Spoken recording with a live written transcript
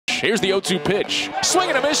Here's the 0-2 pitch. Swing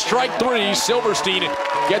and a miss, strike three. Silverstein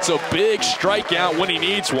gets a big strikeout when he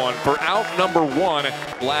needs one for out number one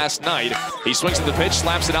last night. He swings at the pitch,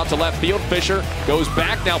 slaps it out to left field. Fisher goes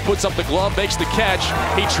back, now puts up the glove, makes the catch.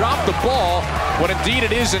 He dropped the ball, but indeed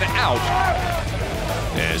it is an out.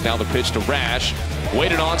 As now the pitch to Rash.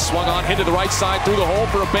 Waited on, swung on, hit to the right side, through the hole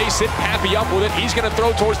for a base hit. Pappy up with it. He's going to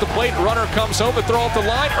throw towards the plate. Runner comes home to throw off the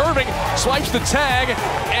line. Irving swipes the tag,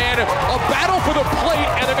 and a battle for the plate.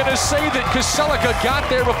 And they're going to say that Kaselika got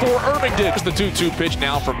there before Irving did. It's the 2-2 pitch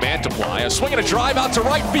now from Mantiply. A swing and a drive out to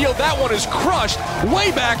right field. That one is crushed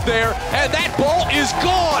way back there, and that ball is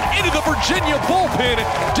gone into the Virginia bullpen.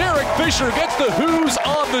 Derek Fisher gets the Who's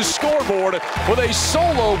on the scoreboard with a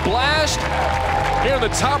solo blast here in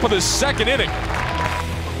the top of the second inning.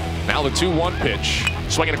 Now the 2-1 pitch.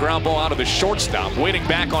 Swinging a ground ball out of the shortstop. Waiting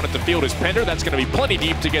back on it to field is Pender. That's going to be plenty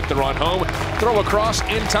deep to get the run home. Throw across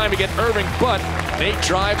in time to get Irving, but Nate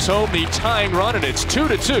drives home the tying run, and it's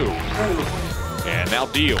 2-2. And now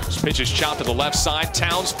Deals. Pitch is chopped to the left side.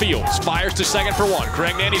 Towns fields. Fires to second for one.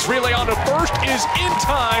 Craig Nanny's relay on to first is in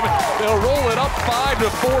time. They'll roll it up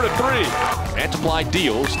 5-4-3. Mantiply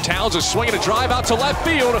Deals. Towns is swinging a drive out to left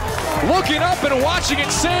field. Looking up and watching it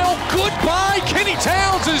sail. Goodbye. Kenny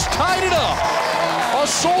Towns has tied it up. A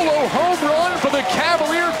solo home run for the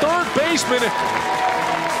Cavalier third baseman.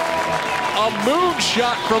 A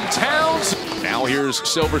moonshot from Towns. Now here's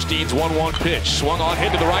Silverstein's 1-1 pitch. Swung on,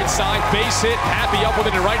 hit to the right side, base hit. Happy up with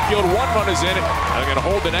it in right field. One run is in. They're going to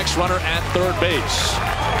hold the next runner at third base.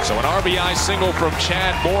 So an RBI single from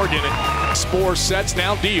Chad Morgan. Spore sets,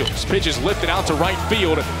 now Deals. Pitch is lifted out to right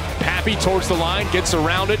field. Pappy towards the line, gets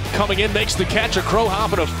around it, coming in, makes the catch. A crow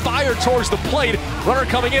hop and a fire towards the plate. Runner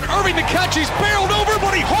coming in, Irving the catch. He's barreled over,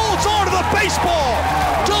 but he holds on to the baseball.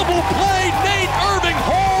 Double play, Nate Irving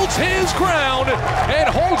holds his ground and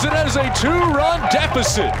holds it as a 2-run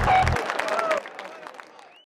deficit.